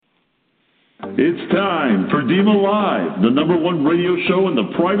It's time for DEMA Live, the #1 radio show in the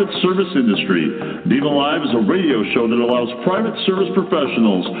private service industry. DEMA Live is a radio show that allows private service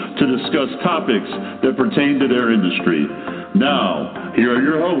professionals to discuss topics that pertain to their industry. Now, here are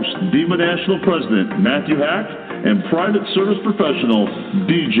your hosts, DEMA National President Matthew Hack and private service professional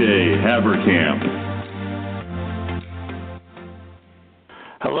DJ Haverkamp.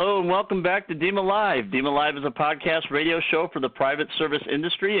 Hello and welcome back to DEMA Live. DEMA Live is a podcast radio show for the private service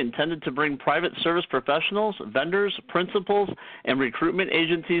industry intended to bring private service professionals, vendors, principals, and recruitment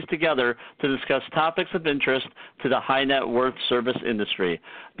agencies together to discuss topics of interest to the high net worth service industry.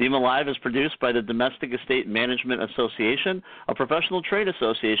 DEMA Live is produced by the Domestic Estate Management Association, a professional trade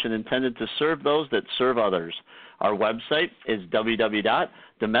association intended to serve those that serve others. Our website is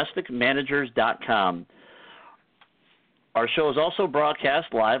www.domesticmanagers.com. Our show is also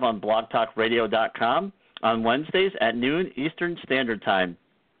broadcast live on blogtalkradio.com on Wednesdays at noon Eastern Standard Time.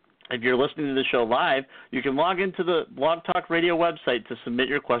 If you're listening to the show live, you can log into the Blog Talk Radio website to submit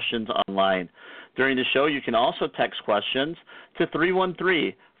your questions online. During the show, you can also text questions to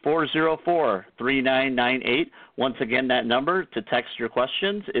 313-404-3998. Once again, that number to text your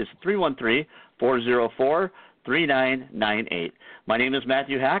questions is 313-404-3998. My name is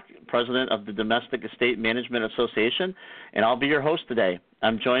Matthew Hack, President of the Domestic Estate Management Association, and I'll be your host today.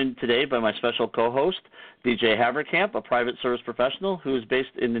 I'm joined today by my special co-host, DJ Haverkamp, a private service professional who is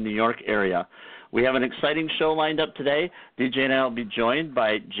based in the New York area. We have an exciting show lined up today. DJ and I will be joined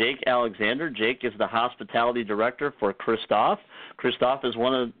by Jake Alexander. Jake is the Hospitality Director for Christoph. Christoph is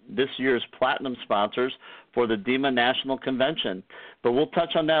one of this year's Platinum sponsors for the DEMA National Convention. But we'll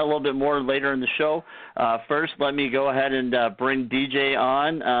touch on that a little bit more later in the show. First, let me go ahead and bring DJ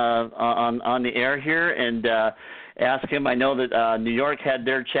on the air here and ask him. I know that New York had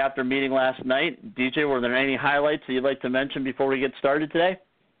their chapter meeting last night. DJ, were there any highlights that you'd like to mention before we get started today?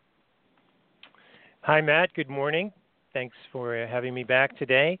 Hi, Matt. Good morning. Thanks for having me back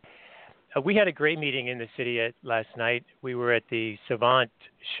today. We had a great meeting in the city last night. We were at the Savant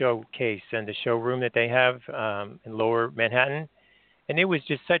Showcase and the showroom that they have in Lower Manhattan, and it was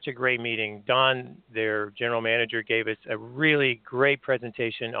just such a great meeting. Don, their general manager, gave us a really great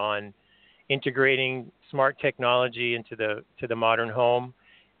presentation on integrating smart technology into the modern home,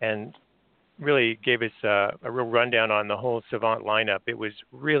 and really gave us a real rundown on the whole Savant lineup. It was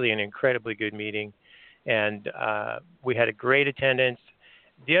really an incredibly good meeting, and we had a great attendance.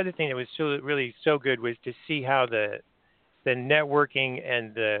 The other thing that was really so good was to see how the networking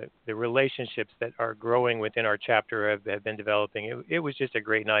and the relationships that are growing within our chapter have been developing. It was just a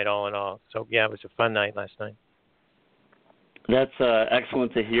great night all in all. So, yeah, it was a fun night last night. That's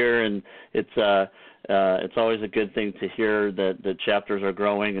excellent to hear, and it's always a good thing to hear that the chapters are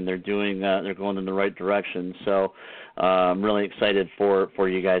growing and they're going in the right direction. So I'm really excited for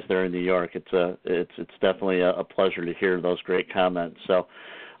you guys there in New York. It's definitely a pleasure to hear those great comments. So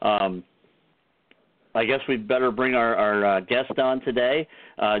I guess we'd better bring our guest on today.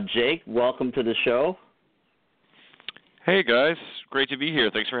 Jake, welcome to the show. Hey guys, great to be here.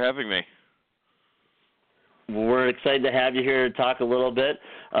 Thanks for having me. We're excited to have you here to talk a little bit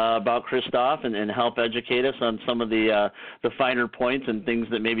about Christoph and help educate us on some of the finer points and things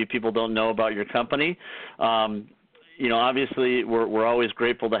that maybe people don't know about your company. Obviously, we're always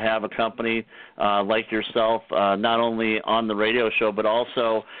grateful to have a company like yourself, not only on the radio show but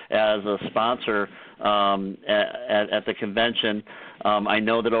also as a sponsor at the convention. I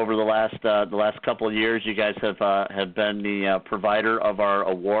know that over the last couple of years, you guys have been the provider of our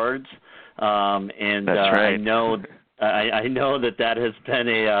awards. And That's right. I know that has been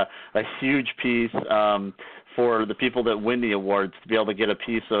a huge piece for the people that win the awards to be able to get a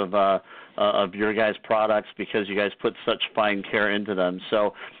piece of your guys' products because you guys put such fine care into them.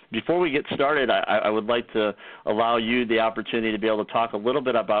 So before we get started, I would like to allow you the opportunity to be able to talk a little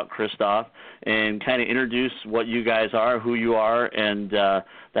bit about Christoph and kind of introduce what you guys are, who you are, and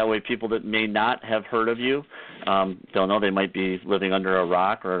that way people that may not have heard of you, don't know, they might be living under a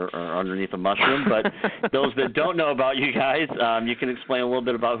rock or underneath a mushroom, but those that don't know about you guys, you can explain a little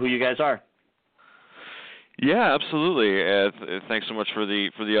bit about who you guys are. Yeah, absolutely. Thanks so much for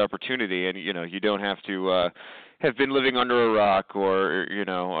the opportunity. And you don't have to have been living under a rock or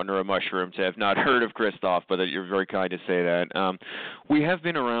under a mushroom to have not heard of Christoph, but you're very kind to say that. We have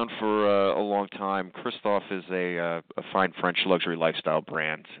been around for a long time. Christoph is a fine French luxury lifestyle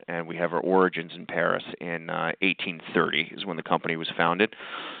brand, and we have our origins in Paris in 1830 is when the company was founded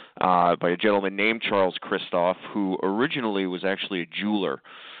by a gentleman named Charles Christoph, who originally was actually a jeweler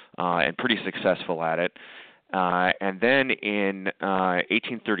and pretty successful at it. And then in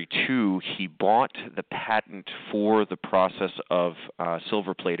 1832, he bought the patent for the process of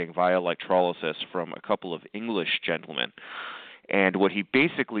silver plating via electrolysis from a couple of English gentlemen. And what he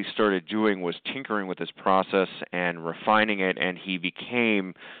basically started doing was tinkering with this process and refining it, and he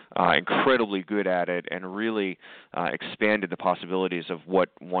became incredibly good at it and really expanded the possibilities of what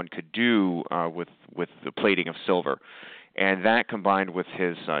one could do with the plating of silver. And that, combined with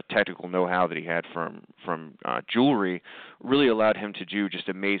his technical know-how that he had from jewelry, really allowed him to do just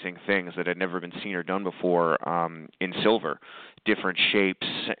amazing things that had never been seen or done before in silver. Different shapes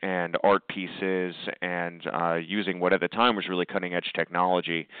and art pieces, and using what at the time was really cutting-edge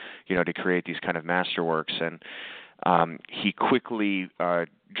technology, to create these kind of masterworks. And he quickly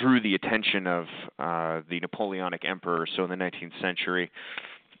drew the attention of the Napoleonic emperor. So in the 19th century,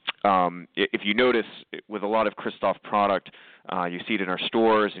 if you notice, with a lot of Christoph product, you see it in our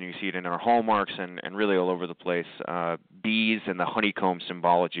stores and you see it in our hallmarks and really all over the place. Bees and the honeycomb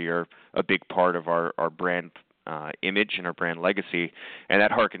symbology are a big part of our brand image and our brand legacy, and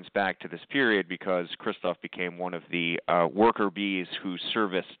that harkens back to this period because Christoph became one of the worker bees who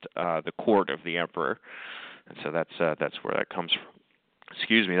serviced the court of the emperor, and so that's where that comes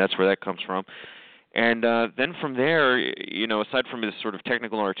from. That's where that comes from. And then from there, aside from his sort of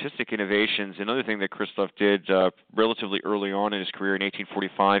technical and artistic innovations, another thing that Christoph did relatively early on in his career in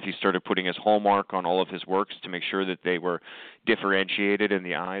 1845, he started putting his hallmark on all of his works to make sure that they were differentiated in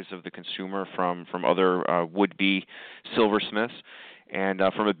the eyes of the consumer from other would-be silversmiths. And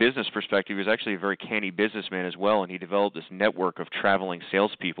from a business perspective, he was actually a very canny businessman as well, and he developed this network of traveling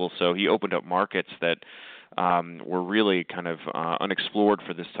salespeople. So he opened up markets that were really kind of unexplored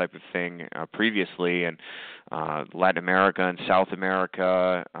for this type of thing previously, and Latin America and South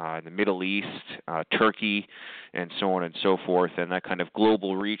America, the Middle East, Turkey, and so on and so forth. And that kind of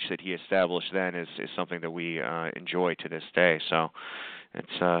global reach that he established then is something that we enjoy to this day. So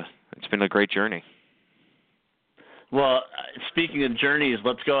it's been a great journey. Well, speaking of journeys,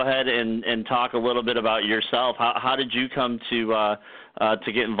 let's go ahead and talk a little bit about yourself. How did you come to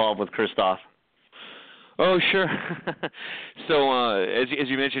get involved with Christoph? Oh, sure. So, as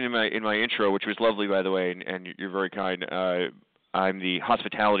you mentioned in my intro, which was lovely, by the way, and you're very kind. I'm the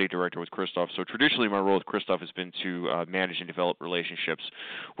hospitality director with Christoph. So traditionally, my role with Christoph has been to manage and develop relationships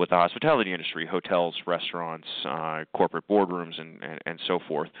with the hospitality industry, hotels, restaurants, corporate boardrooms, and so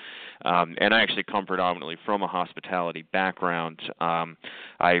forth. And I actually come predominantly from a hospitality background.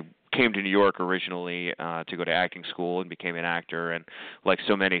 I came to New York originally to go to acting school and became an actor. And like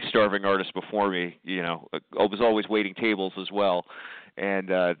so many starving artists before me, I was always waiting tables as well. And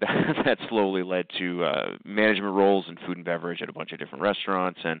that slowly led to management roles in food and beverage at a bunch of different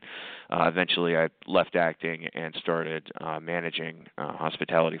restaurants. And eventually I left acting and started managing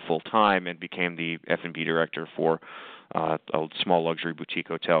hospitality full-time and became the F&B director for a small luxury boutique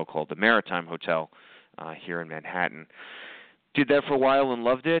hotel called the Maritime Hotel here in Manhattan. Did that for a while and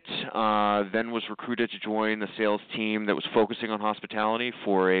loved it. Then was recruited to join the sales team that was focusing on hospitality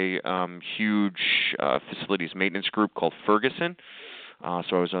for a huge facilities maintenance group called Ferguson.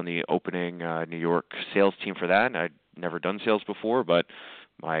 So I was on the opening New York sales team for that. I'd never done sales before, but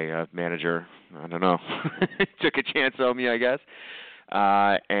my manager, I don't know, took a chance on me, I guess.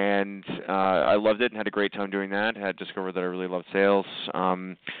 And I loved it and had a great time doing that. Had discovered that I really loved sales.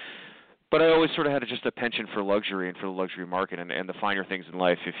 But I always sort of had just a penchant for luxury and for the luxury market and the finer things in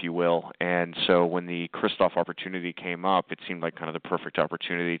life, if you will. And so when the Christoph opportunity came up, it seemed like kind of the perfect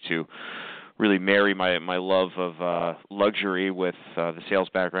opportunity to really marry my love of luxury with the sales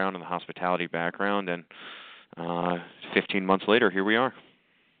background and the hospitality background. And 15 months later, here we are.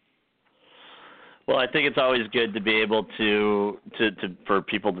 Well, I think it's always good to be able to for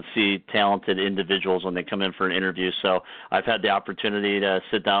people to see talented individuals when they come in for an interview. So I've had the opportunity to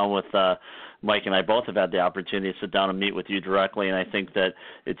sit down with Mike, and I both have had the opportunity to sit down and meet with you directly, and I think that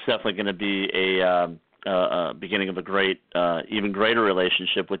it's definitely going to be a beginning of a great, even greater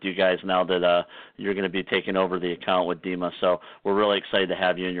relationship with you guys now that you're going to be taking over the account with Dima. So we're really excited to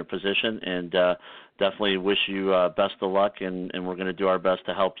have you in your position, and definitely wish you best of luck, and we're going to do our best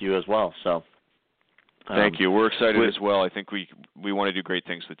to help you as well. So. Thank you. We're excited as well. I think we want to do great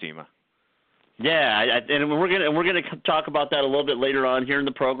things with Dima. Yeah, and we're gonna talk about that a little bit later on here in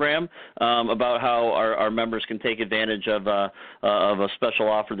the program about how our members can take advantage of a special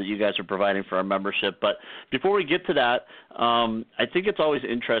offer that you guys are providing for our membership. But before we get to that, I think it's always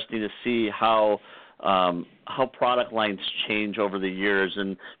interesting to see how product lines change over the years,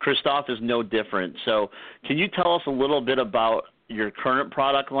 and Christoph is no different. So, can you tell us a little bit about your current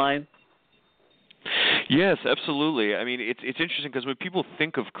product line? Yes, absolutely. I mean, it's interesting because when people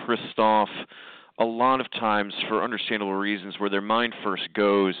think of Christoph, a lot of times, for understandable reasons, where their mind first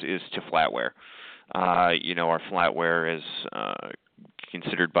goes is to flatware. Our flatware is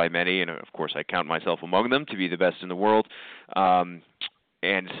considered by many, and of course I count myself among them, to be the best in the world. And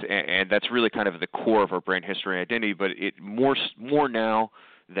that's really kind of the core of our brand history and identity, but it more now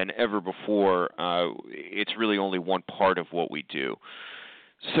than ever before, it's really only one part of what we do.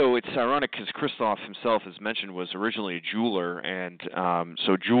 So it's ironic because Christoph himself, as mentioned, was originally a jeweler, and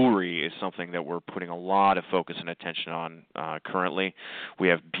so jewelry is something that we're putting a lot of focus and attention on currently. We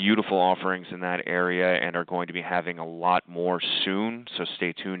have beautiful offerings in that area and are going to be having a lot more soon, so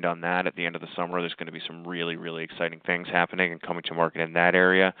stay tuned on that. At the end of the summer, there's going to be some really, really exciting things happening and coming to market in that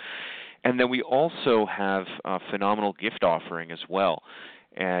area. And then we also have a phenomenal gift offering as well.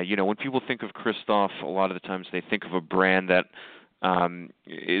 When people think of Christoph, a lot of the times they think of a brand that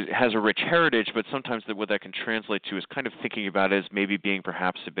it has a rich heritage, but sometimes what that can translate to is kind of thinking about it as maybe being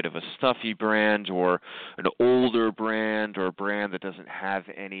perhaps a bit of a stuffy brand or an older brand or a brand that doesn't have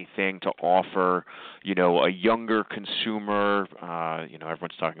anything to offer, a younger consumer.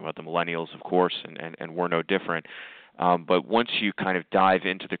 Everyone's talking about the millennials, of course, and we're no different. But once you kind of dive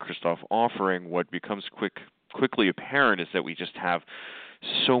into the Christoph offering, what becomes quickly apparent is that we just have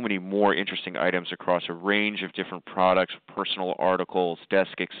so many more interesting items across a range of different products, personal articles,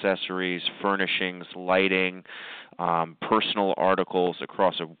 desk accessories, furnishings, lighting, personal articles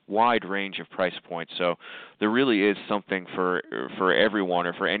across a wide range of price points. So there really is something for everyone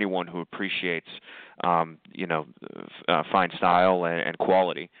or for anyone who appreciates, fine style and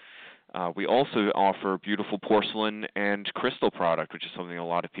quality. We also offer beautiful porcelain and crystal product, which is something a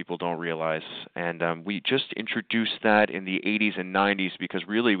lot of people don't realize. And we just introduced that in the 80s and 90s because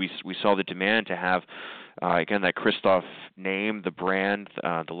really we saw the demand to have, again, that Christoph name, the brand,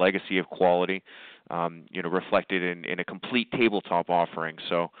 the legacy of quality, reflected in a complete tabletop offering.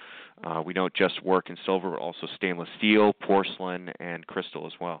 So we don't just work in silver, but also stainless steel, porcelain, and crystal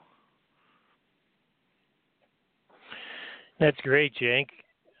as well. That's great, Cenk.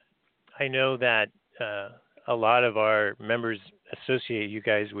 I know that a lot of our members associate you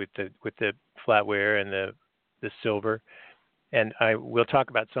guys with the flatware and the silver, and we'll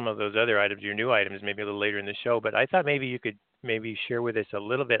talk about some of those other items, your new items, maybe a little later in the show. But I thought maybe you could maybe share with us a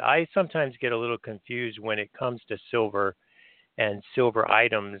little bit. I sometimes get a little confused when it comes to silver and silver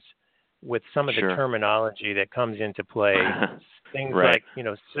items with some of the terminology that comes into play. Things right.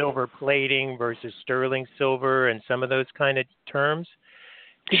 like silver plating versus sterling silver and some of those kind of terms.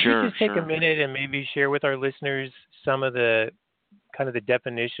 Could you just take a minute and maybe share with our listeners some of the kind of the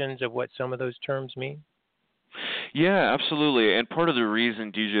definitions of what some of those terms mean? Yeah, absolutely. And part of the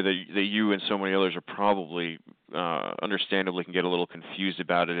reason, DJ, that you and so many others are probably understandably can get a little confused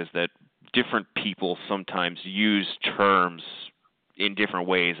about it is that different people sometimes use terms in different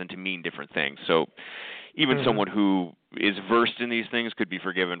ways and to mean different things. So even someone who is versed in these things could be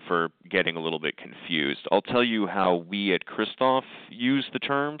forgiven for getting a little bit confused. I'll tell you how we at Christoph use the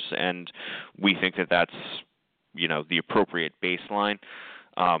terms, and we think that that's, the appropriate baseline.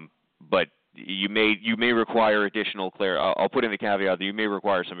 But you may require additional I'll put in the caveat that you may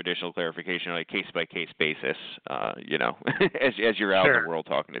require some additional clarification on a case-by-case basis, as you're out in the world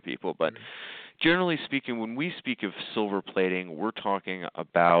talking to people. But generally speaking, when we speak of silver plating, we're talking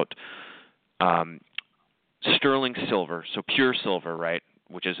about sterling silver, so pure silver, right,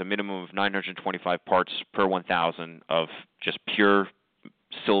 which is a minimum of 925 parts per 1,000 of just pure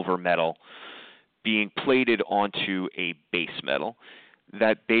silver metal being plated onto a base metal.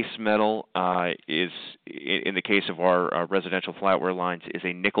 That base metal is, in the case of our residential flatware lines, is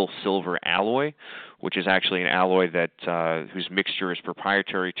a nickel-silver alloy, which is actually an alloy that whose mixture is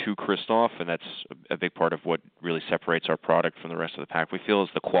proprietary to Christoph, and that's a big part of what really separates our product from the rest of the pack. We feel is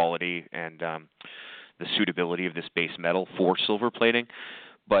the quality and the suitability of this base metal for silver plating.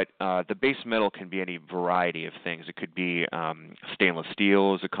 But the base metal can be any variety of things. It could be stainless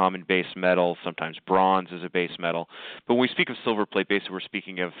steel as a common base metal, sometimes bronze as a base metal. But when we speak of silver plate, basically we're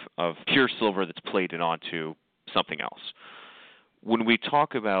speaking of pure silver that's plated onto something else. When we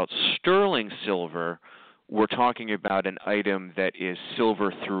talk about sterling silver, we're talking about an item that is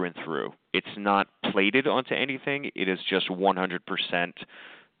silver through and through. It's not plated onto anything. It is just 100%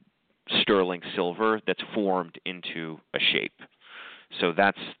 sterling silver that's formed into a shape. So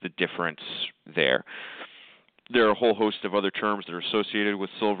that's the difference there. There are a whole host of other terms that are associated with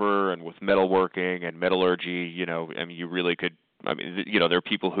silver and with metalworking and metallurgy. You really could. There are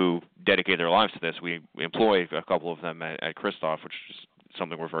people who dedicate their lives to this. We employ a couple of them at Christoph, which is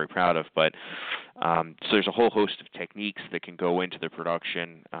something we're very proud of. But so there's a whole host of techniques that can go into the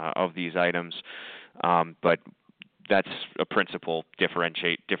production of these items. But that's a principal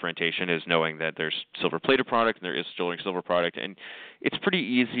differentiation is knowing that there's silver-plated product and there is sterling silver product. And it's pretty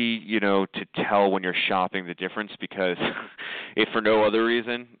easy, to tell when you're shopping the difference because if for no other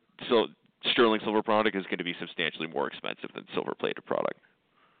reason, sterling silver product is going to be substantially more expensive than silver-plated product.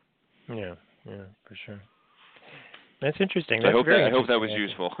 Yeah, for sure. That's interesting. I That's hope that was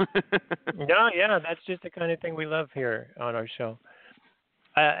useful. No, yeah, that's just the kind of thing we love here on our show.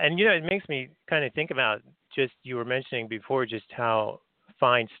 And, it makes me kind of think about just, you were mentioning before, just how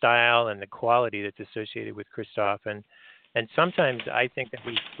fine style and the quality that's associated with Christoph. And sometimes I think that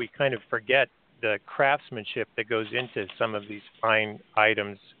we kind of forget the craftsmanship that goes into some of these fine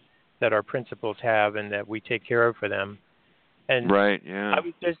items that our principals have and that we take care of for them. And right, yeah.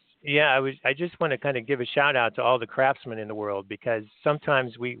 I just want to kind of give a shout out to all the craftsmen in the world, because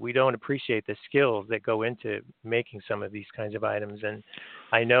sometimes we don't appreciate the skills that go into making some of these kinds of items. And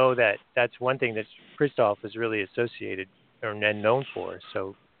I know that that's one thing that Christoph is really associated and known for.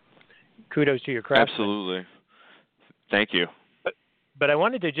 So kudos to your craftsmen. Absolutely. Thank you. But I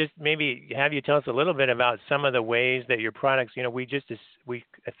wanted to just maybe have you tell us a little bit about some of the ways that your products, we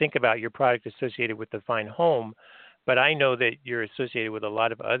think about your product associated with the fine home, but I know that you're associated with a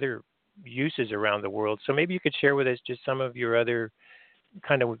lot of other uses around the world. So maybe you could share with us just some of your other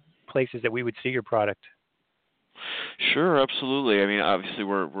kind of places that we would see your product. Sure, absolutely. I mean, obviously,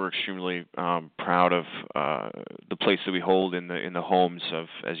 we're extremely proud of the place that we hold in the homes of,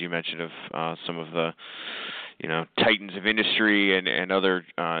 as you mentioned, of some of the titans of industry and other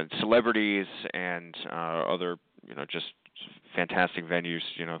celebrities and other just fantastic venues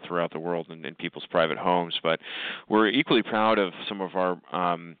throughout the world and in people's private homes. But we're equally proud of some of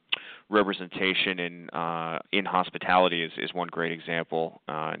our representation in hospitality is one great example.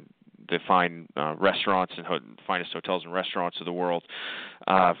 The fine restaurants and finest hotels and restaurants of the world.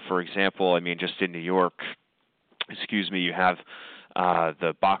 For example, I mean, just in New York, you have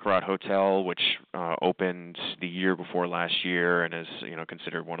the Baccarat Hotel, which opened the year before last year and is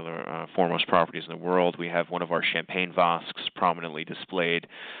considered one of the foremost properties in the world. We have one of our champagne vasques prominently displayed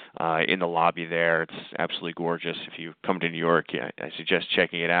in the lobby there. It's absolutely gorgeous. If you come to New York, I suggest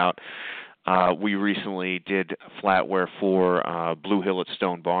checking it out. We recently did Flatware for Blue Hill at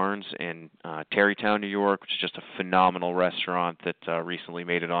Stone Barns in Tarrytown, New York, which is just a phenomenal restaurant that recently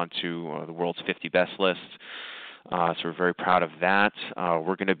made it onto the world's 50 best list. So we're very proud of that.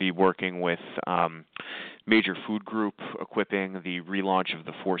 We're going to be working with Major Food Group, equipping the relaunch of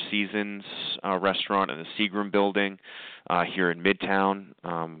the Four Seasons restaurant in the Seagram building here in Midtown,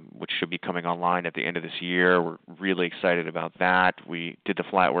 which should be coming online at the end of this year. We're really excited about that. We did the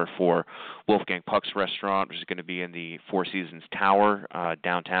Flatware for Wolfgang Puck's restaurant, which is going to be in the Four Seasons Tower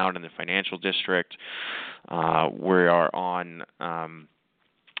downtown in the financial district. We are on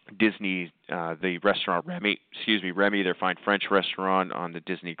Disney, the restaurant Remy, their fine French restaurant on the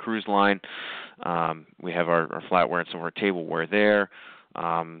Disney Cruise Line. We have our flatware and some of our tableware there.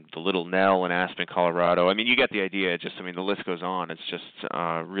 The Little Nell in Aspen, Colorado. I mean, you get the idea. The list goes on. It's just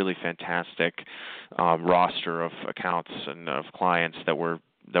a really fantastic roster of accounts and of clients that we're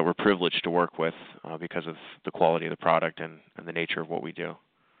privileged to work with because of the quality of the product and the nature of what we do.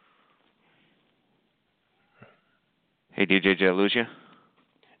 Hey, DJ, did I lose you?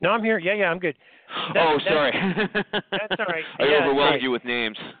 No, I'm here. Yeah, I'm good. Sorry. That's all right. I overwhelmed you with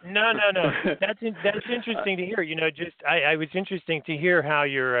names. No. That's interesting to hear. I was interesting to hear how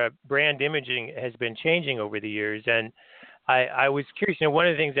your brand imaging has been changing over the years, and I was curious. One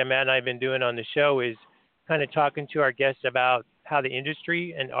of the things that Matt and I have been doing on the show is kind of talking to our guests about how the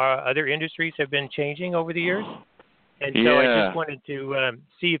industry and our other industries have been changing over the years. And so I just wanted to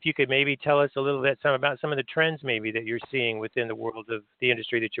see if you could maybe tell us a little bit about some of the trends maybe that you're seeing within the world of the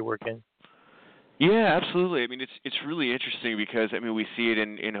industry that you work in. Yeah, absolutely. I mean, it's really interesting because, we see it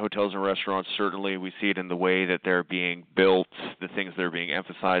in hotels and restaurants, certainly. We see it in the way that they're being built, the things that are being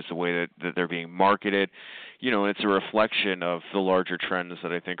emphasized, the way that they're being marketed. And it's a reflection of the larger trends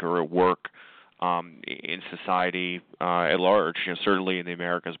that I think are at work in society at large, certainly in the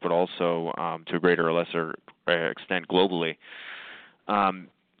Americas, but also to a greater or lesser extent globally.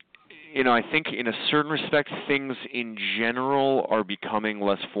 I think in a certain respect, things in general are becoming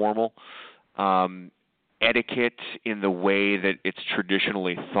less formal. Etiquette in the way that it's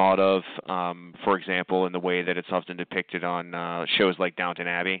traditionally thought of, for example, in the way that it's often depicted on shows like Downton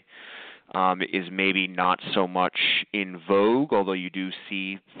Abbey, is maybe not so much in vogue, although you do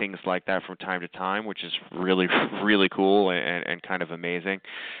see things like that from time to time, which is really, really cool and kind of amazing.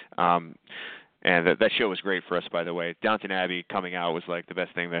 And that show was great for us, by the way. Downton Abbey coming out was like the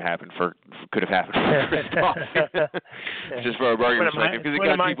best thing that could have happened for Christoph. Just for our marketing perspective, because it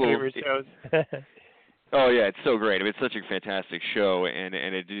got people. Oh yeah, it's so great. I mean, it's such a fantastic show, and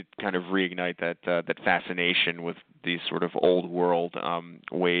it did kind of reignite that fascination with these sort of old world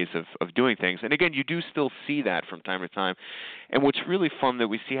ways of doing things. And again, you do still see that from time to time. And what's really fun that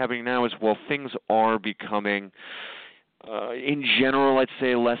we see happening now is, well, things are becoming, in general, I'd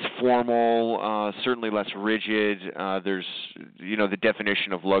say less formal, certainly less rigid. There's, the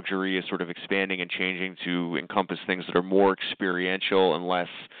definition of luxury is sort of expanding and changing to encompass things that are more experiential and less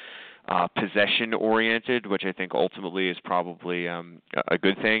possession-oriented, which I think ultimately is probably a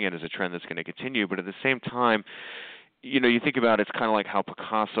good thing and is a trend that's going to continue. But at the same time, you think about it, it's kind of like how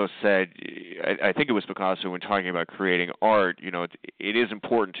Picasso said, I think it was Picasso when talking about creating art, it is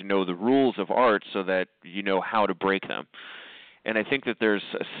important to know the rules of art so that you know how to break them. And I think that there's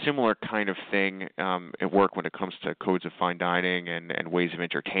a similar kind of thing at work when it comes to codes of fine dining and ways of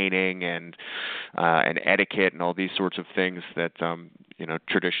entertaining and etiquette and all these sorts of things that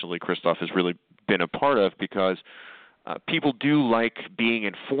traditionally Christoph has really been a part of, because people do like being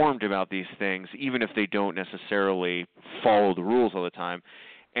informed about these things, even if they don't necessarily follow the rules all the time.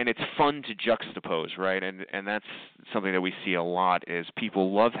 And it's fun to juxtapose, right? And that's something that we see a lot is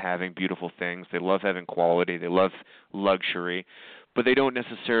people love having beautiful things. They love having quality. They love luxury. But they don't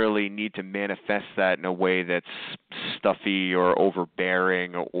necessarily need to manifest that in a way that's stuffy or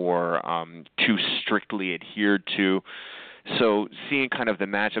overbearing or too strictly adhered to. So seeing kind of the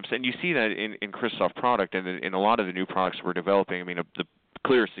matchups, and you see that in Christoph product and in a lot of the new products we're developing. I mean, the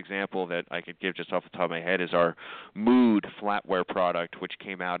clearest example that I could give just off the top of my head is our Mood Flatware product, which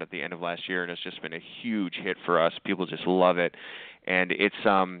came out at the end of last year, and it's just been a huge hit for us. People just love it. And it's,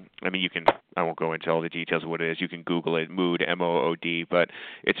 I won't go into all the details of what it is. You can Google it, Mood, M-O-O-D, but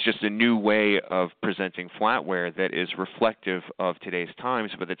it's just a new way of presenting flatware that is reflective of today's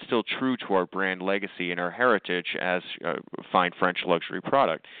times, but it's still true to our brand legacy and our heritage as a fine French luxury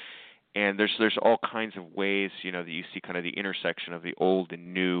product. And there's all kinds of ways, that you see kind of the intersection of the old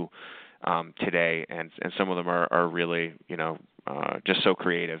and new today, and some of them are really, just so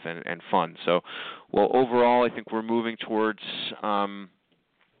creative and fun. So, well, overall, I think we're moving towards a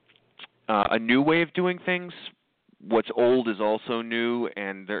new way of doing things. What's old is also new,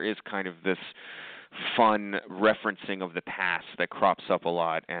 and there is kind of this fun referencing of the past that crops up a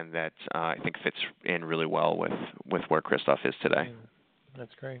lot, and that I think fits in really well with where Christoph is today.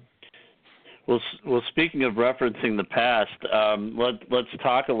 That's great. Well, speaking of referencing the past, let's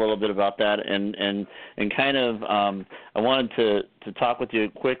talk a little bit about that, and kind of I wanted to talk with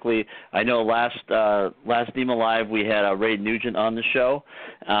you quickly. I know last DEMA Live we had Ray Nugent on the show,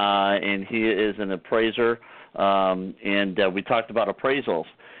 and he is an appraiser, and we talked about appraisals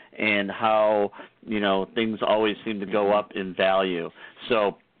and how things always seem to go up in value.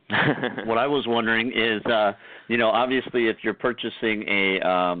 So what I was wondering is, obviously if you're purchasing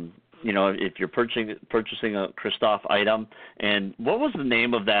if you're purchasing a Christoph item, and what was the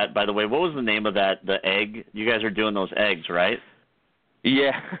name of that, by the way? What was the name of that, the egg? You guys are doing those eggs, right?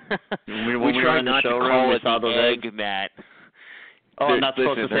 Yeah. When we were in the showroom, we saw those eggs. Matt. Oh, I'm not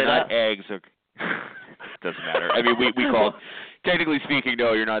supposed to say that? Not eggs. Doesn't matter. I mean, we call, technically speaking,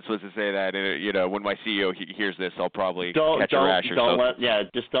 no, you're not supposed to say that. And, when my CEO hears this, I'll probably catch a rash or something.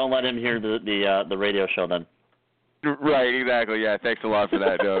 Just don't let him hear the radio show then. Right, exactly. Yeah, thanks a lot for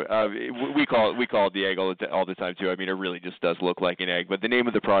that. No, we call it the egg all the time too. I mean, it really just does look like an egg. But the name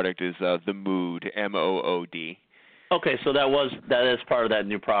of the product is the Mood, M-O-O-D. Okay, so that is part of that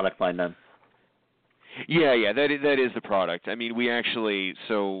new product line then. Yeah, that is the product. I mean, we actually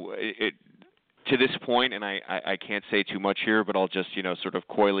to this point, and I can't say too much here, but I'll just sort of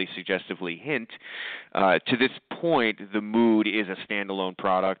coyly, suggestively hint. To this point, the Mood is a standalone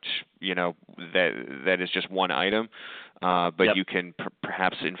product. That is just one item, but yep. You can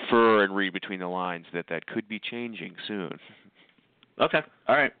perhaps infer and read between the lines that could be changing soon. Okay,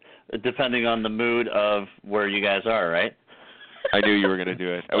 all right. Depending on the mood of where you guys are, right? I knew you were going to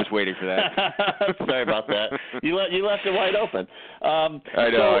do it. I was waiting for that. Sorry about that. You left it wide open. I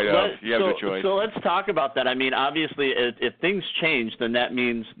know. You have no choice. So let's talk about that. I mean, obviously, if things change, then that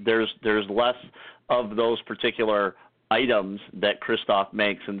means there's less of those particular items that Christoph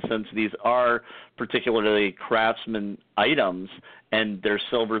makes. And since these are particularly craftsman items and they're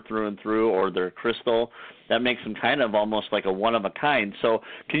silver through and through or they're crystal, that makes them kind of almost like a one-of-a-kind. So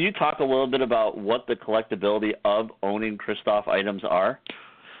can you talk a little bit about what the collectability of owning Christoph items are?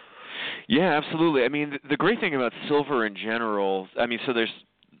 Yeah, absolutely. I mean, the great thing about silver in general, I mean, so there's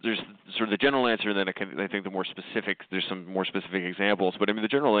sort of the general answer, and then I think the more specific, there's some more specific examples. But I mean, the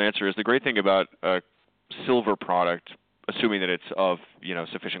general answer is the great thing about a silver product assuming that it's of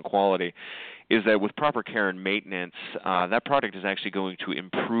sufficient quality, is that with proper care and maintenance, that product is actually going to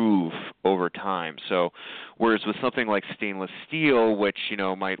improve over time. So whereas with something like stainless steel, which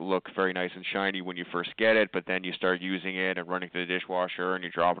might look very nice and shiny when you first get it, but then you start using it and running through the dishwasher and you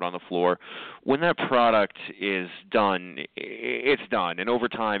drop it on the floor, when that product is done, it's done. And over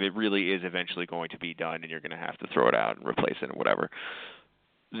time, it really is eventually going to be done, and you're going to have to throw it out and replace it and whatever.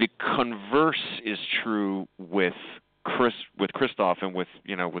 The converse is true with Christoph and with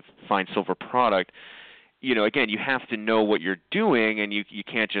fine silver product. Again, you have to know what you're doing, and you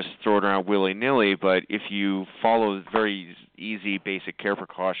can't just throw it around willy-nilly, but if you follow very easy basic care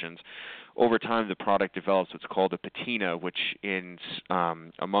precautions, over time the product develops what's called a patina, which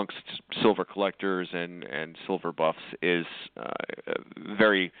amongst silver collectors and silver buffs is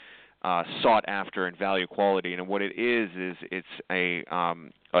very sought after and value quality. And what it is it's a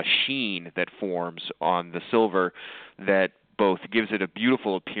sheen that forms on the silver that both gives it a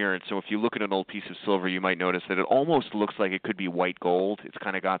beautiful appearance. So if you look at an old piece of silver, you might notice that it almost looks like it could be white gold. It's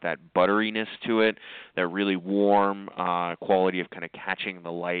kind of got that butteriness to it, that really warm quality of kind of catching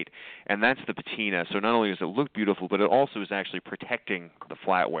the light. And that's the patina. So not only does it look beautiful, but it also is actually protecting the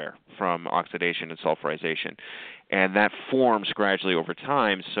flatware from oxidation and sulfurization. And that forms gradually over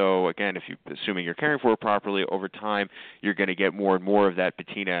time. So again, assuming you're caring for it properly, over time you're going to get more and more of that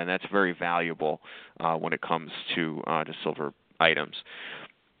patina, and that's very valuable when it comes to silver items.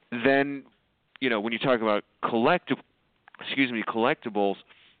 Then, when you talk about collectibles,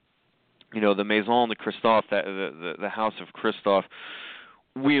 the Maison and the Christoph, the House of Christoph,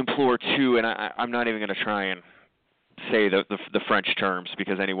 we implore too, and I'm not even going to try and say the French terms,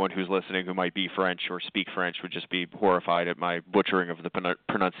 because anyone who's listening who might be French or speak French would just be horrified at my butchering of the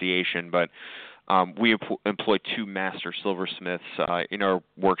pronunciation. But we employ 2 master silversmiths in our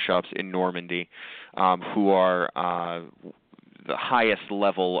workshops in Normandy who are the highest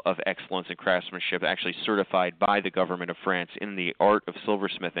level of excellence in craftsmanship, actually certified by the government of France in the art of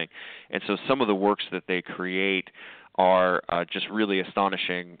silversmithing. And so some of the works that they create are just really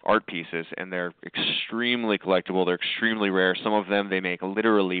astonishing art pieces, and they're extremely collectible. They're extremely rare. Some of them they make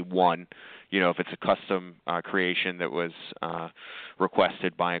literally one, if it's a custom creation that was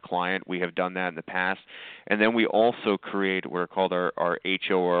requested by a client. We have done that in the past. And then we also create what are called our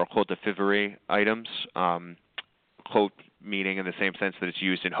HO or haute d'oeuvre items. Haute meaning in the same sense that it's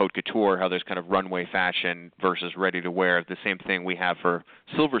used in haute couture, how there's kind of runway fashion versus ready to wear. The same thing we have for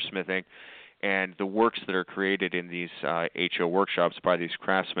silversmithing. And the works that are created in these HO workshops by these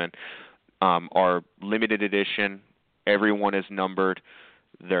craftsmen are limited edition. Everyone is numbered.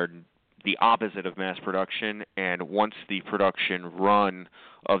 They're the opposite of mass production. And once the production run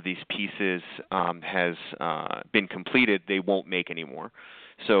of these pieces has been completed, they won't make any more.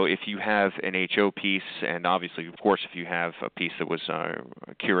 So if you have an HO piece, and obviously, of course, if you have a piece that was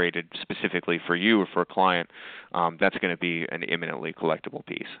curated specifically for you or for a client, that's going to be an imminently collectible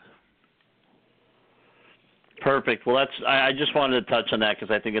piece. Perfect. Well, I just wanted to touch on that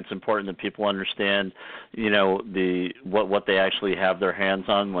because I think it's important that people understand, what they actually have their hands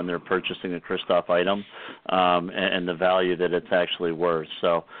on when they're purchasing a Christoph item, and the value that it's actually worth.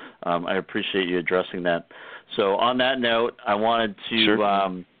 So I appreciate you addressing that. So on that note, I wanted to.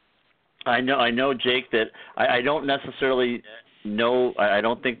 Sure. I know, Jake, that I don't necessarily know. I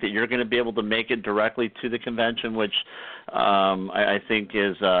don't think that you're going to be able to make it directly to the convention, which I think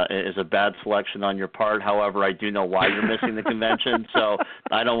is a bad selection on your part. However, I do know why you're missing the convention, so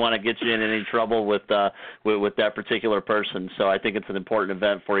I don't want to get you in any trouble with that particular person. So I think it's an important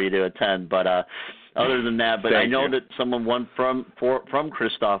event for you to attend. But other than that, but I know that someone from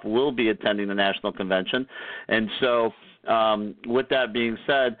Christoph will be attending the national convention, and so with that being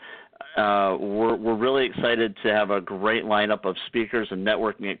said. We're really excited to have a great lineup of speakers and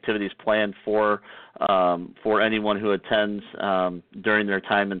networking activities planned for anyone who attends during their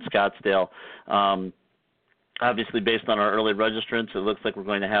time in Scottsdale. Obviously, based on our early registrants, it looks like we're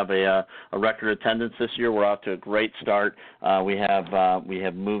going to have a record attendance this year. We're off to a great start. We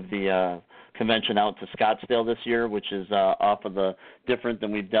have moved the convention out to Scottsdale this year, which is off of the different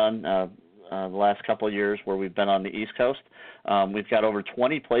than we've done the last couple of years where we've been on the East Coast. We've got over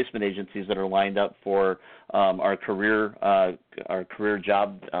 20 placement agencies that are lined up for our career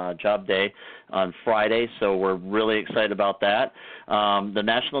job day on Friday, so we're really excited about that. The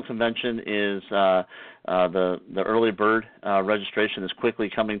national convention is the early bird registration is quickly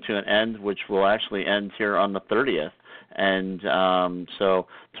coming to an end, which will actually end here on the 30th. And so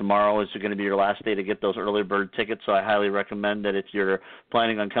tomorrow is going to be your last day to get those early bird tickets. So I highly recommend that if you're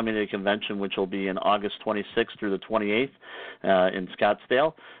planning on coming to the convention, which will be in August 26th through the 28th in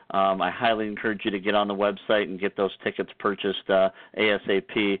Scottsdale, I highly encourage you to get on the website and get those tickets purchased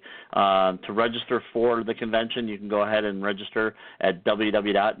ASAP. To register for the convention, you can go ahead and register at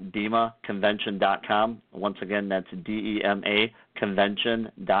www.demaconvention.com. Once again, that's DEMA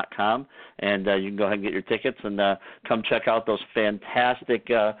convention.com, and you can go ahead and get your tickets and come check out those fantastic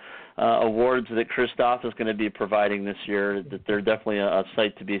awards that Christoph is going to be providing this year. That they're definitely a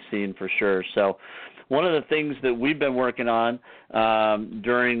sight to be seen for sure. So one of the things that we've been working on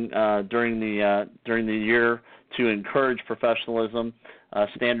during the year to encourage professionalism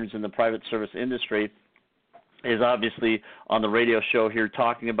standards in the private service industry is obviously on the radio show here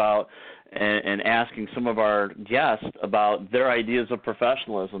talking about and asking some of our guests about their ideas of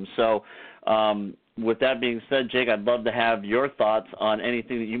professionalism. So with that being said, Jake, I'd love to have your thoughts on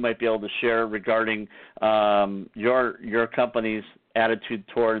anything that you might be able to share regarding your company's attitude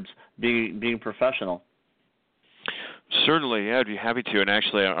towards being professional. Certainly, yeah, I'd be happy to. And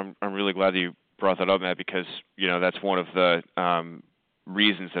actually, I'm really glad that you brought that up, Matt, because that's one of the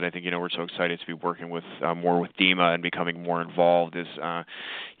reasons that I think we're so excited to be working with more with DEMA and becoming more involved is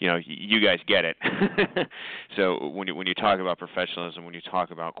you guys get it. So when you talk about professionalism, when you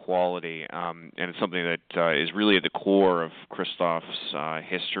talk about quality, and it's something that is really at the core of Christoph's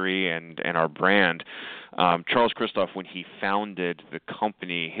history and our brand. Charles Christoph, when he founded the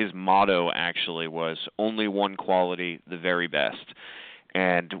company, his motto actually was only one quality, the very best,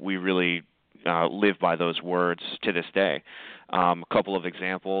 and we really live by those words to this day. A couple of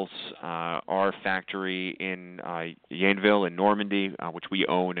examples, our factory in Yainville in Normandy, which we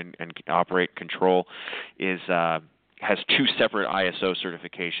own and operate, control, has two separate ISO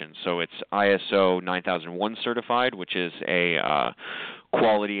certifications. So it's ISO 9001 certified, which is a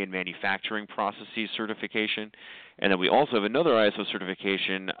quality and manufacturing processes certification. And then we also have another ISO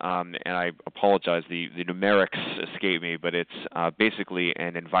certification, and I apologize, the numerics escape me, but it's basically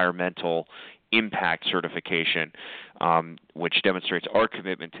an environmental impact certification, which demonstrates our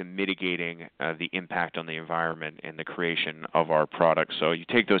commitment to mitigating the impact on the environment in the creation of our products. So you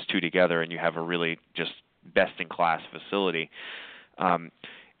take those two together and you have a really just best-in-class facility. And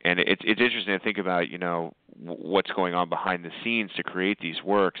it's interesting to think about, what's going on behind the scenes to create these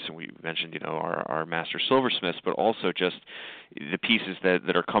works. And we mentioned, our master silversmiths, but also just the pieces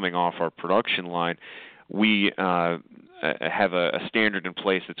that are coming off our production line. We have a standard in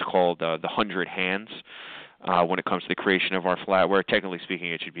place that's called the 100 hands when it comes to the creation of our flatware. Technically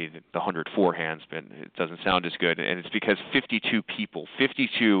speaking, it should be the 104 hands, but it doesn't sound as good. And it's because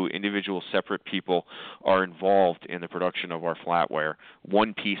 52 individual separate people are involved in the production of our flatware,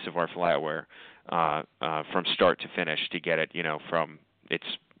 one piece of our flatware from start to finish to get it, from its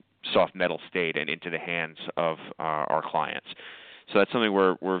soft metal state and into the hands of our clients. So that's something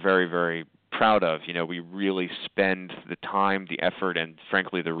we're very, very proud of. We really spend the time, the effort, and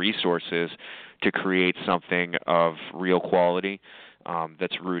frankly the resources to create something of real quality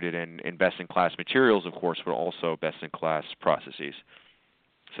that's rooted in best-in-class materials, of course, but also best-in-class processes.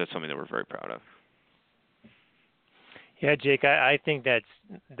 So that's something that we're very proud of. Yeah, Jake, I think that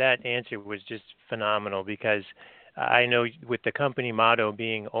answer was just phenomenal, because I know with the company motto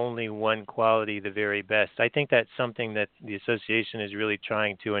being only one quality, the very best, I think that's something that the association is really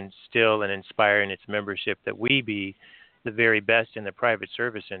trying to instill and inspire in its membership, that we be the very best in the private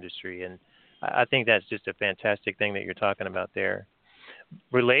service industry. And I think that's just a fantastic thing that you're talking about there.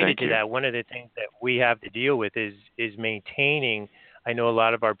 Related to that, one of the things that we have to deal with is maintaining. I know a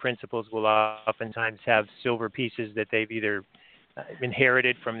lot of our principals will oftentimes have silver pieces that they've either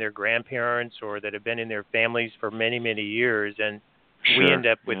inherited from their grandparents or that have been in their families for many, many years, and we end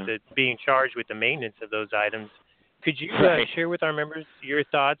up with being charged with the maintenance of those items. Could you share with our members your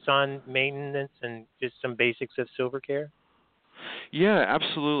thoughts on maintenance and just some basics of silver care? Yeah,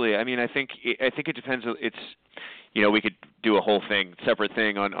 absolutely. I mean, I think it depends. It's we could do a whole separate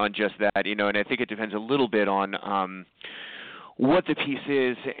thing on just that, and I think it depends a little bit on what the piece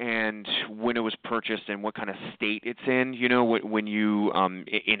is and when it was purchased and what kind of state it's in, when you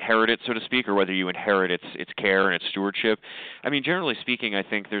inherit it, so to speak, or whether you inherit its care and its stewardship. I mean, generally speaking, I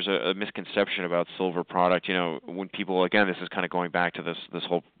think there's a misconception about silver product. When people, again, this is kind of going back to this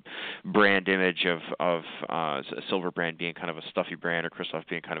whole brand image of a silver brand being kind of a stuffy brand, or Christoph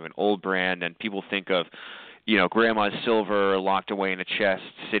being kind of an old brand, and people think of grandma's silver locked away in a chest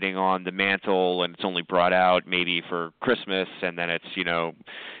sitting on the mantle, and it's only brought out maybe for Christmas, and then it's,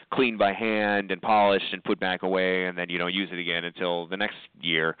 cleaned by hand and polished and put back away, and then you don't use it again until the next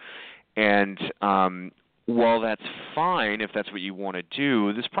year. And while that's fine if that's what you want to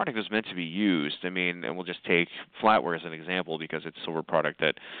do, this product is meant to be used. I mean, and we'll just take Flatware as an example because it's a silver product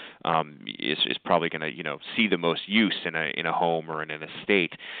that is probably going to see the most use in a home or in an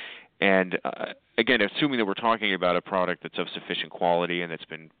estate. And again, assuming that we're talking about a product that's of sufficient quality and that's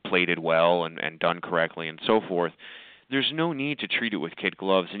been plated well and done correctly and so forth, there's no need to treat it with kid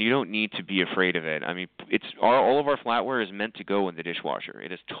gloves, and you don't need to be afraid of it. I mean, all of our flatware is meant to go in the dishwasher.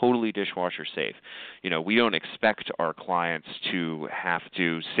 It is totally dishwasher safe. We don't expect our clients to have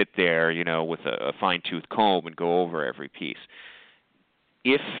to sit there, with a fine-tooth comb and go over every piece.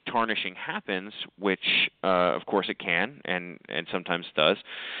 If tarnishing happens, which of course it can and sometimes does,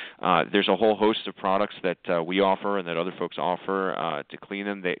 there's a whole host of products that we offer and that other folks offer to clean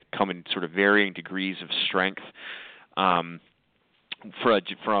them. They come in sort of varying degrees of strength. From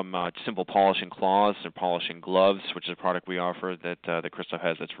simple polishing cloths or polishing gloves, which is a product we offer that Christoph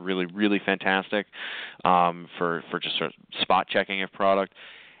has that's really, really fantastic for just sort of spot checking of product.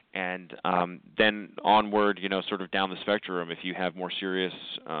 And then onward, sort of down the spectrum, if you have more serious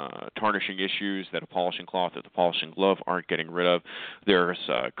tarnishing issues that a polishing cloth or the polishing glove aren't getting rid of, there's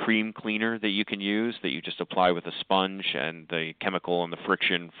a cream cleaner that you can use that you just apply with a sponge, and the chemical and the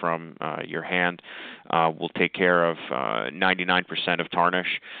friction from your hand will take care of 99% of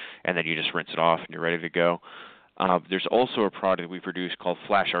tarnish, and then you just rinse it off and you're ready to go. There's also a product we produce called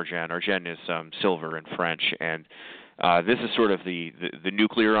Flash Argent. Argent is silver in French, and this is sort of the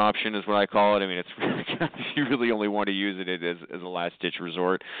nuclear option is what I call it. I mean, it's really, you really only want to use it as a last-ditch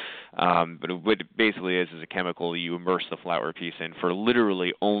resort. But what it basically is a chemical you immerse the flatware piece in for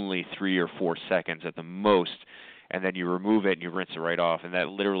literally only 3 or 4 seconds at the most, and then you remove it and you rinse it right off, and that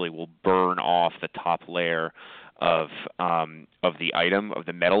literally will burn off the top layer of the item, of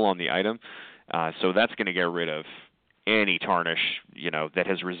the metal on the item. So that's going to get rid of any tarnish, that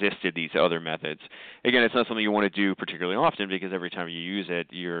has resisted these other methods. Again, it's not something you want to do particularly often because every time you use it,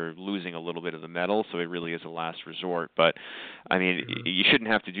 you're losing a little bit of the metal, so it really is a last resort. But, I mean, you shouldn't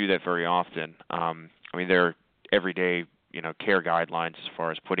have to do that very often. I mean, there are everyday, care guidelines as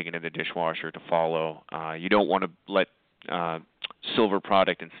far as putting it in the dishwasher to follow. You don't want to let silver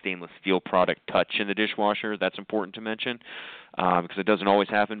product and stainless steel product touch in the dishwasher. That's important to mention because it doesn't always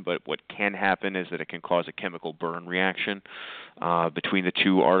happen, but what can happen is that it can cause a chemical burn reaction between the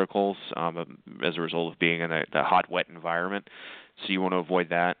two articles as a result of being in a hot, wet environment. So you want to avoid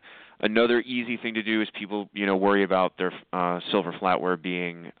that. Another easy thing to do is people, worry about their silver flatware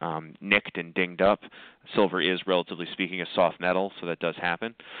being nicked and dinged up. Silver is, relatively speaking, a soft metal, so that does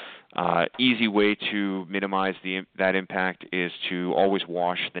happen. Easy way to minimize that impact is to always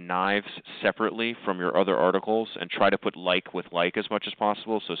wash the knives separately from your other articles and try to put like with like as much as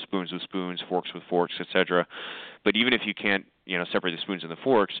possible, so spoons with spoons, forks with forks, etc. But even if you can't, separate the spoons and the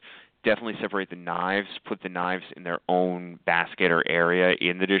forks, definitely separate the knives, put the knives in their own basket or area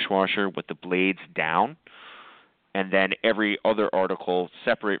in the dishwasher with the blades down, and then every other article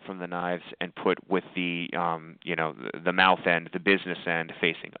separate from the knives and put with the, the mouth end, the business end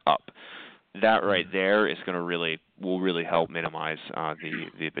facing up. That right there is going to will really help minimize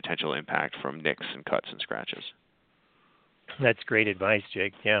the potential impact from nicks and cuts and scratches. That's great advice,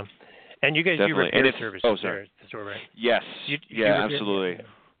 Jake. Yeah. And you guys definitely. do repair services there at the store, right? Yes. Absolutely.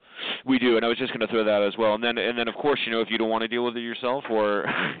 We do, and I was just going to throw that as well. And then of course, if you don't want to deal with it yourself, or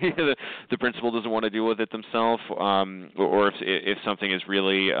the principal doesn't want to deal with it themselves, or if something is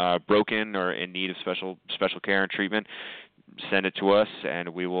really broken or in need of special care and treatment, send it to us, and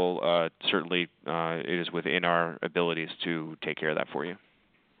we will certainly. It is within our abilities to take care of that for you.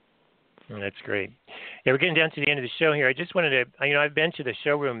 That's great. Yeah, we're getting down to the end of the show here. I just wanted to, I've been to the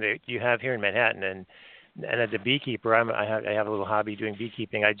showroom that you have here in Manhattan, and as a beekeeper, I have a little hobby doing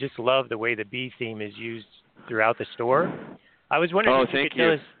beekeeping. I just love the way the bee theme is used throughout the store. I was wondering if you could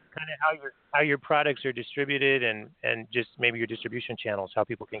tell us kind of how your products are distributed and just maybe your distribution channels, how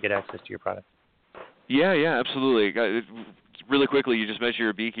people can get access to your products. Yeah, absolutely. Really quickly, you just mentioned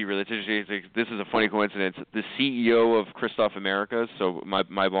you're a beekeeper. This is a funny coincidence. The CEO of Christoph Americas, so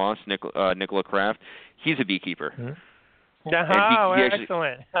my boss, Nicola Kraft, he's a beekeeper. Mm-hmm. Oh,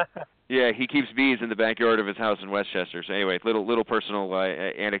 excellent. Yeah, he keeps bees in the backyard of his house in Westchester. So anyway, little personal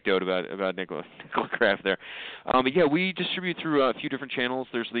anecdote about Nicola Kraft there. But yeah, we distribute through a few different channels.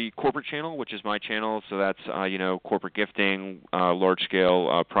 There's the corporate channel, which is my channel. So that's corporate gifting, large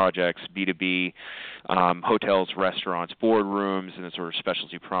scale projects, B2B, hotels, restaurants, boardrooms, and then sort of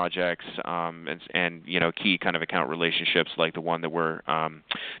specialty projects, and key kind of account relationships like the one that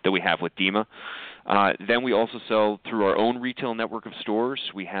we have with DEMA. Then we also sell through our own retail network of stores.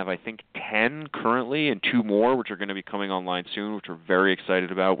 We have, I think, 10 currently and 2 more, which are going to be coming online soon, which we're very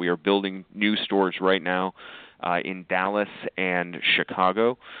excited about. We are building new stores right now in Dallas and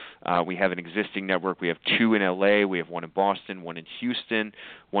Chicago. We have an existing network. We have 2 in L.A., we have 1 in Boston, 1 in Houston,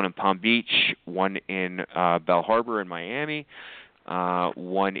 1 in Palm Beach, 1 in Bell Harbor in Miami,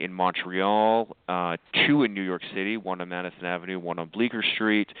 1 in Montreal, 2 in New York City, 1 on Madison Avenue, 1 on Bleecker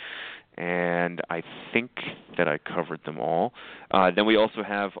Street, and I think that I covered them all. Then we also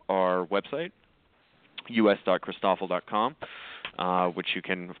have our website, us.christoffel.com. Which you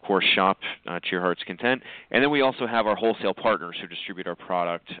can, of course, shop to your heart's content. And then we also have our wholesale partners who distribute our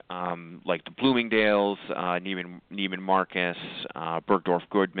product, like the Bloomingdale's, Neiman Marcus, Bergdorf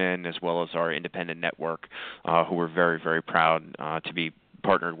Goodman, as well as our independent network, who we're very, very proud to be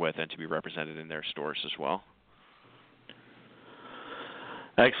partnered with and to be represented in their stores as well.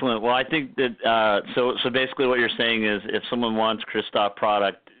 Excellent. Well, I think that so basically what you're saying is if someone wants Christoph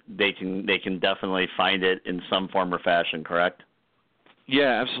product, they can definitely find it in some form or fashion, correct?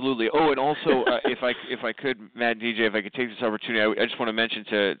 Yeah, absolutely. Oh, and also, if I could, Matt and DJ, if I could take this opportunity, I just want to mention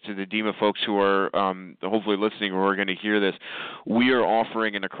to the DEMA folks who are hopefully listening or are going to hear this, we are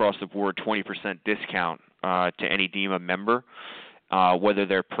offering an across-the-board 20% discount to any DEMA member. Whether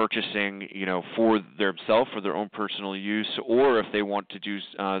they're purchasing, for themselves for their own personal use, or if they want to do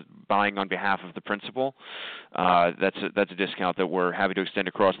buying on behalf of the principal, that's a discount that we're happy to extend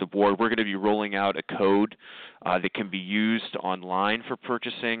across the board. We're going to be rolling out a code that can be used online for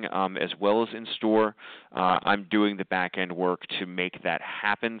purchasing as well as in store. I'm doing the back end work to make that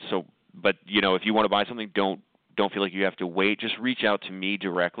happen. So, but if you want to buy something, don't feel like you have to wait. Just reach out to me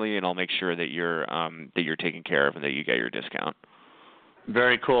directly, and I'll make sure that you're taken care of and that you get your discount.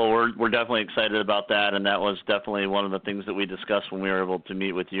 Very cool. We're definitely excited about that, and that was definitely one of the things that we discussed when we were able to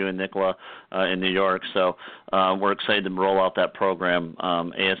meet with you and Nicola in New York. So we're excited to roll out that program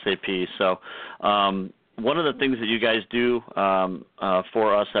ASAP. So one of the things that you guys do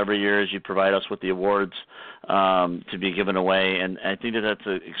for us every year is you provide us with the awards to be given away, and I think that that's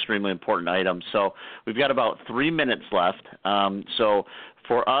an extremely important item. So we've got about 3 minutes left. So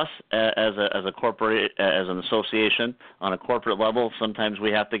for us as a corporate, as an association on a corporate level, sometimes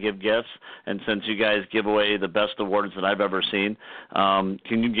we have to give gifts, and since you guys give away the best awards that I've ever seen, can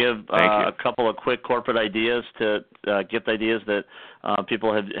you give a couple of quick corporate ideas gift ideas that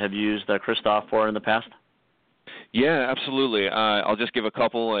people have used Christoph for in the past? Yeah, absolutely. I'll just give a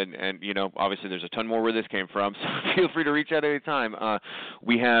couple, and obviously there's a ton more where this came from, so feel free to reach out any time.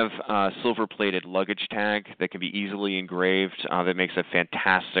 We have a silver-plated luggage tag that can be easily engraved that makes a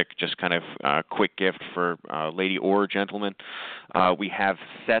fantastic, just kind of quick gift for lady or gentleman. We have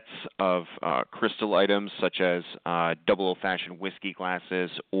sets of crystal items such as double old-fashioned whiskey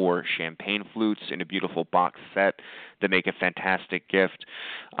glasses or champagne flutes in a beautiful box set that make a fantastic gift.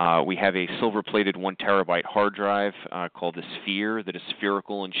 We have a silver-plated 1 terabyte hard drive called the Sphere that is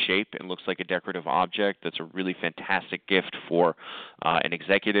spherical in shape and looks like a decorative object. That's a really fantastic gift for an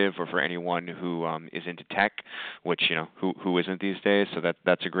executive or for anyone who is into tech, which who isn't these days. So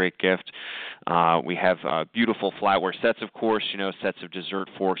that's a great gift. We have beautiful flatware sets, of course. Sets of dessert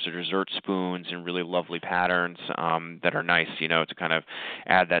forks or dessert spoons in really lovely patterns that are nice. To kind of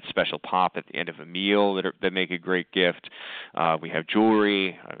add that special pop at the end of a meal that make a great gift. We have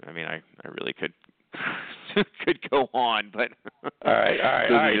jewelry. I mean, I really could go on, but all right.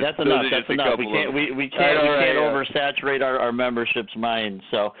 That's enough. We can't oversaturate our membership's mind.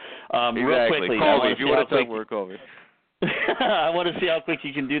 So exactly. Real quickly, call me if you want to talk more. Call me. I want to see how quick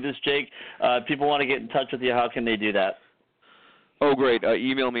you can do this, Jake. People want to get in touch with you. How can they do that? Oh, great.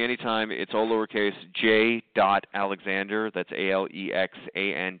 Email me anytime. It's all lowercase j.alexander, that's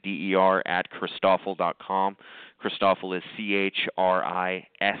ALEXANDER, @Christoffel.com. Christoffel is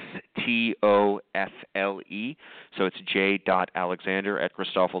CHRISTOFLE, so it's j.alexander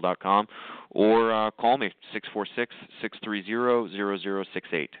 @Christoffel.com, or call me,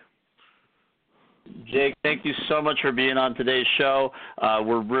 646-630-0068. Jake, thank you so much for being on today's show.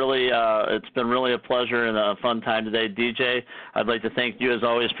 It's been really a pleasure and a fun time today. DJ, I'd like to thank you as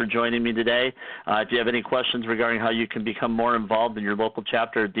always for joining me today. If you have any questions regarding how you can become more involved in your local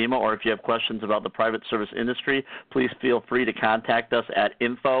chapter of DEMA, or if you have questions about the private service industry, please feel free to contact us at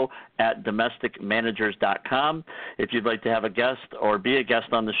info@domesticmanagers.com. If you'd like to have a guest or be a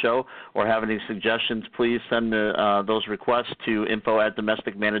guest on the show or have any suggestions, please send those requests to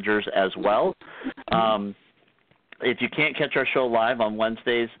info@domesticmanagers as well. If you can't catch our show live on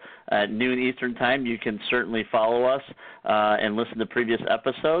Wednesdays at noon Eastern Time, you can certainly follow us and listen to previous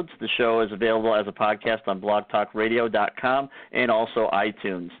episodes. The show is available as a podcast on blogtalkradio.com and also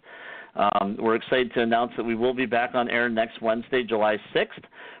iTunes. We're excited to announce that we will be back on air next Wednesday, July 6th.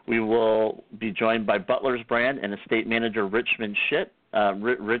 We will be joined by Butler's Brand and Estate Manager Richmond Schmidt.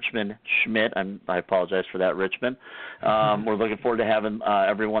 I apologize for that, Richmond. We're looking forward to having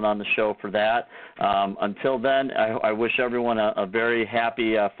everyone on the show for that. Until then, I wish everyone a very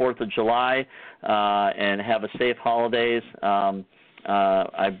happy 4th of July and have a safe holidays.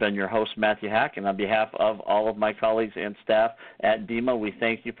 I've been your host, Matthew Hack, and on behalf of all of my colleagues and staff at DEMA, we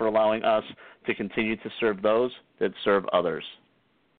thank you for allowing us to continue to serve those that serve others.